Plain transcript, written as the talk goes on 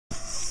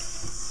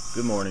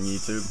Good morning,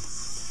 YouTube.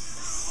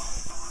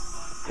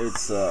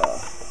 It's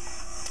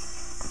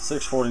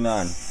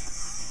 6:49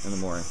 in the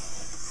morning.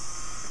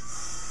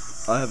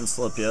 I haven't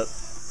slept yet.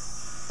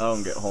 I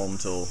don't get home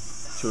till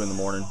 2 in the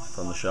morning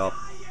from the shop.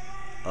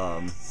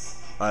 I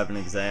have an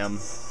exam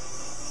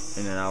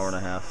in an hour and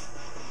a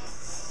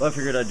half. But I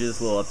figured I'd do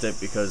this little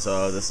update because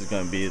this is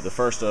going to be the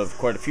first of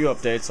quite a few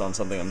updates on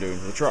something I'm doing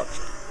to the truck.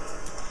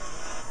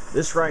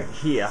 This right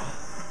here,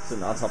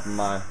 sitting on top of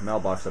my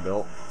mailbox I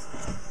built.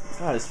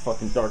 God, it's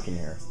fucking dark in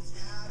here.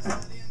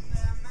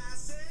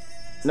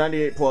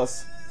 98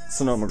 plus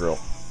Sonoma grill.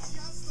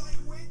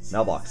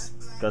 Mailbox.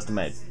 Custom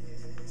made.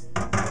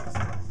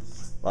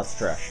 Lots of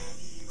trash.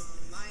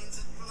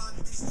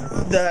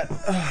 That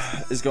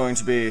is going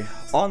to be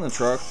on the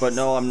truck, but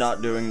no, I'm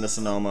not doing the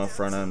Sonoma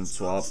front end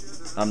swap.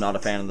 I'm not a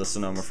fan of the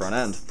Sonoma front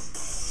end.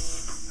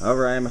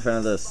 However, I am a fan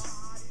of this.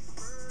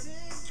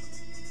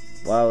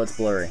 Wow, it's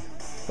blurry.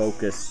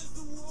 Focus.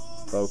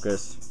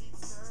 Focus.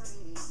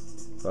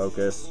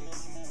 Focus.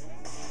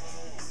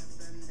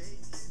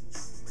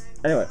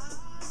 Anyway,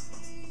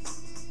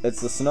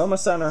 it's the Sonoma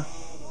Center,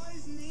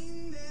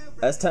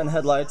 S10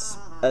 headlights,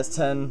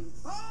 S10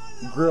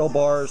 grill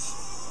bars,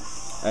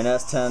 and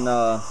S10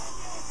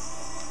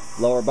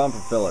 lower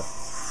bumper filler.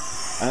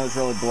 I know it's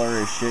really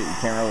blurry as shit, you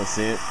can't really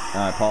see it,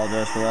 and I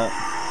apologize for that.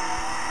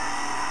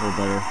 A little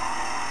better.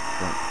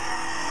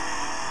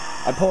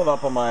 I pulled it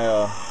up on my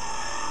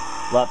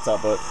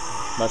laptop, but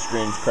my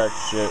screen's cracked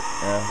as shit.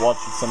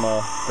 Watching some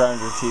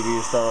Grinder TV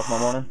to start off my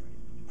morning.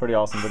 Pretty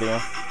awesome video.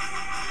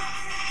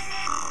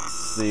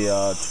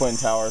 The Twin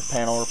Towers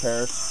panel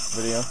repairs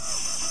video.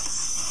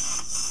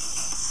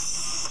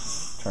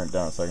 Turn it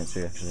down so I can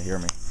actually hear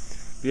me.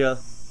 But yeah,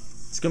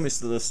 it's gonna be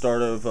the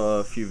start of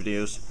a few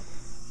videos.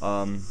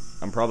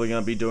 I'm probably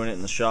gonna be doing it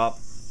in the shop,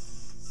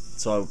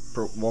 so I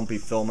won't be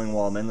filming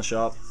while I'm in the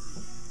shop.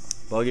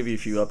 But I'll give you a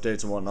few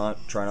updates and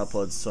whatnot. Try and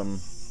upload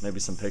maybe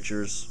some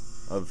pictures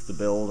of the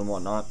build and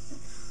whatnot.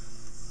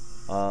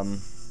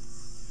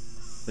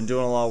 Been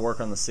doing a lot of work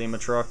on the SEMA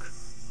truck.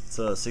 It's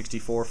a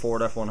 64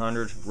 Ford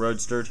F100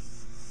 roadstered.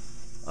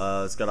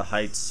 It's got a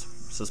Heights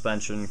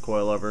suspension,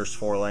 coilovers,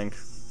 4-link.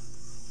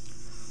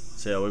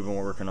 So yeah, we've been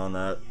working on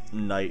that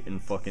night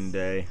and fucking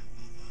day.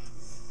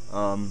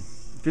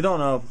 If you don't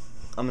know,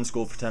 I'm in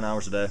school for 10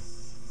 hours a day.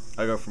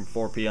 I go from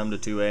 4 p.m. to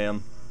 2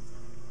 a.m.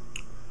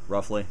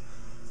 roughly,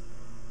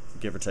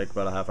 give or take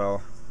about a half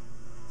hour.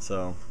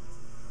 So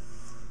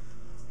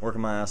working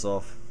my ass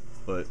off.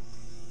 But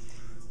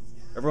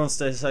everyone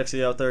stay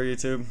sexy out there,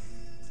 YouTube,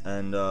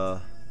 and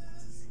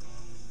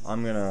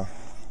I'm gonna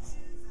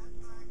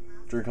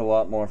drink a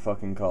lot more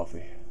fucking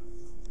coffee.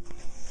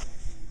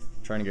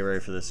 Trying to get ready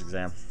for this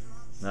exam.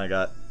 Now I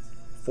got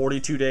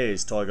 42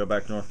 days till I go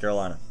back to North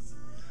Carolina.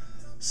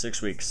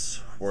 6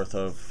 weeks worth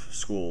of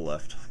school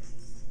left.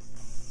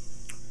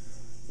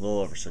 A little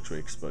over 6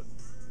 weeks, but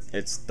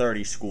it's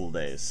 30 school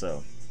days,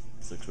 so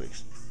 6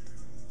 weeks.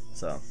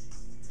 So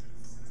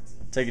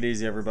take it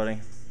easy, everybody.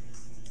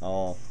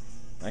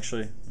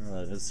 Actually,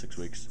 no, that is 6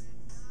 weeks.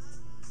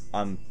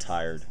 I'm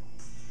tired.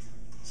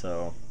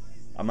 So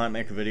I might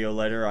make a video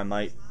later. I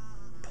might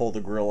pull the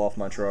grill off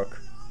my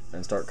truck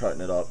and start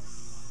cutting it up.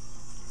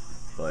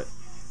 But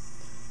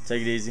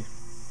take it easy.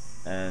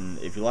 And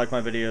if you like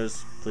my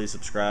videos, please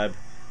subscribe.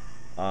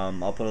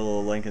 I'll put a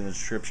little link in the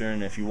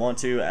description. If you want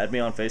to, add me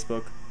on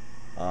Facebook.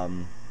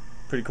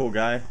 Pretty cool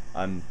guy.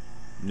 I'm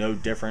no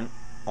different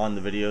on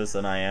the videos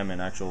than I am in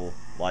actual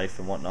life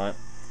and whatnot.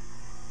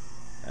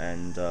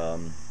 And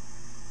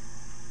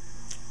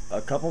a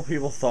couple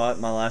people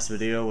thought my last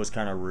video was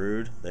kind of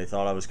rude. They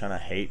thought I was kind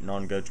of hating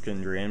on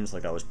Goatskin Dreams,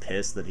 like I was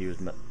pissed that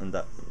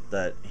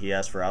that he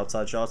asked for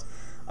outside shots.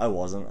 I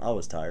wasn't. I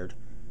was tired.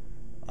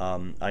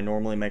 I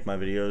normally make my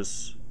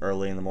videos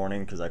early in the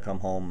morning because I come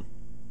home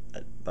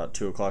at about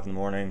 2 o'clock in the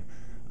morning.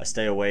 I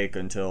stay awake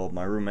until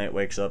my roommate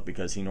wakes up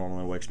because he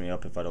normally wakes me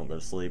up if I don't go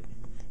to sleep.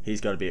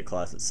 He's got to be at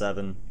class at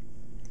 7.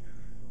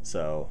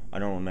 So I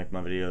normally make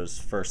my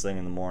videos first thing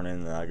in the morning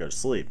and then I go to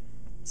sleep.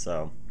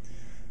 So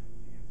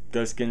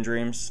Goatskin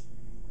Dreams,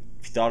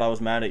 if you thought I was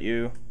mad at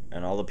you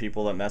and all the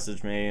people that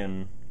messaged me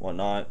and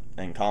whatnot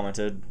and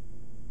commented,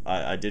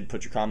 I did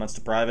put your comments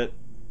to private,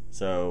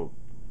 so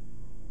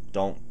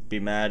don't be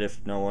mad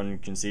if no one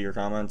can see your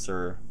comments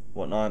or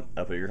whatnot.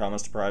 I put your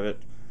comments to private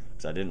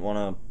because I didn't want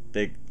a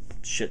big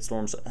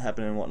shitstorm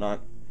happening and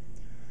whatnot.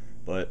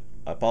 But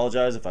I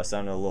apologize if I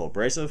sounded a little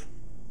abrasive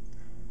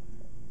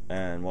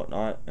and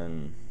whatnot,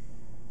 and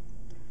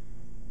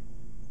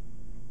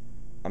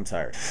I'm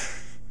tired.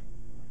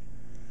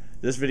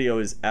 This video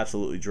is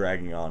absolutely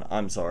dragging on.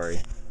 I'm sorry.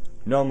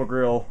 Sonoma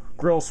grill,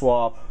 grill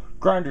swap,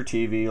 Grinder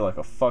TV like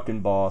a fucking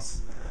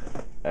boss,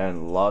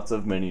 and lots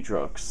of mini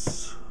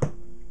trucks.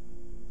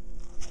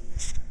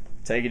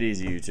 Take it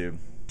easy, YouTube.